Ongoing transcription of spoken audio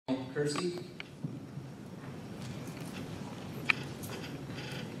Kurzei.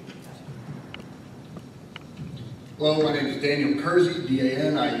 Hello, my name is Daniel Kurzei,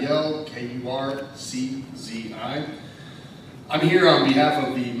 D-A-N-I-E-L, K-U-R-C-Z-I. I'm here on behalf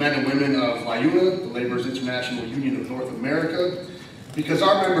of the men and women of LIUNA, the Laborers International Union of North America, because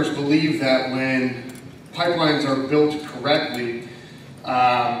our members believe that when pipelines are built correctly,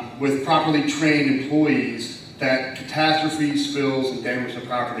 with properly trained employees, that catastrophes, spills, and damage to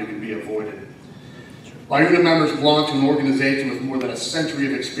property can be avoided. LIUNA members belong to an organization with more than a century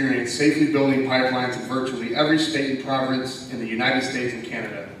of experience safely building pipelines in virtually every state and province in the United States and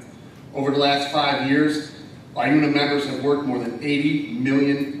Canada. Over the last 5 years, LIUNA members have worked more than 80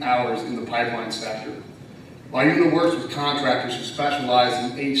 million hours in the pipeline sector. LIUNA works with contractors who specialize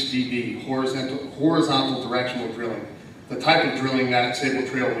in HDD, horizontal directional drilling, the type of drilling that Sabal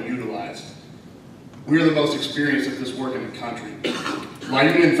Trail will utilize. We are the most experienced at this work in the country.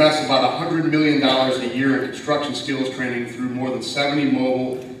 LIUNA invests about $100 million a year in construction skills training through more than 70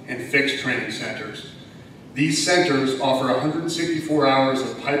 mobile and fixed training centers. These centers offer 164 hours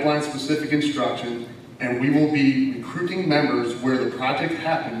of pipeline-specific instruction, and we will be recruiting members where the project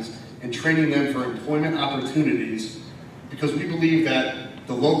happens and training them for employment opportunities, because we believe that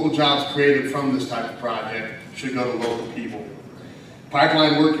the local jobs created from this type of project should go to local people.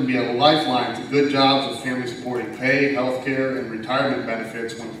 Pipeline work can be a lifeline to good jobs with family supporting pay, health care, and retirement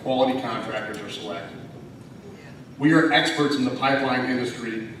benefits when quality contractors are selected. We are experts in the pipeline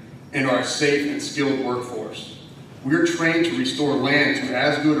industry and are a safe and skilled workforce. We are trained to restore land to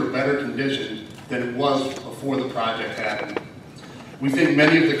as good or better condition than it was before the project happened. We think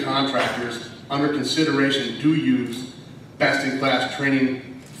many of the contractors under consideration do use best-in-class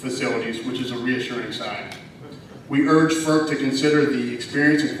training facilities, which is a reassuring sign. We urge FERC to consider the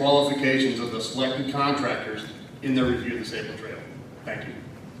experience and qualifications of the selected contractors in their review of the Sabal Trail. Thank you.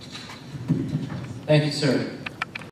 Thank you, sir.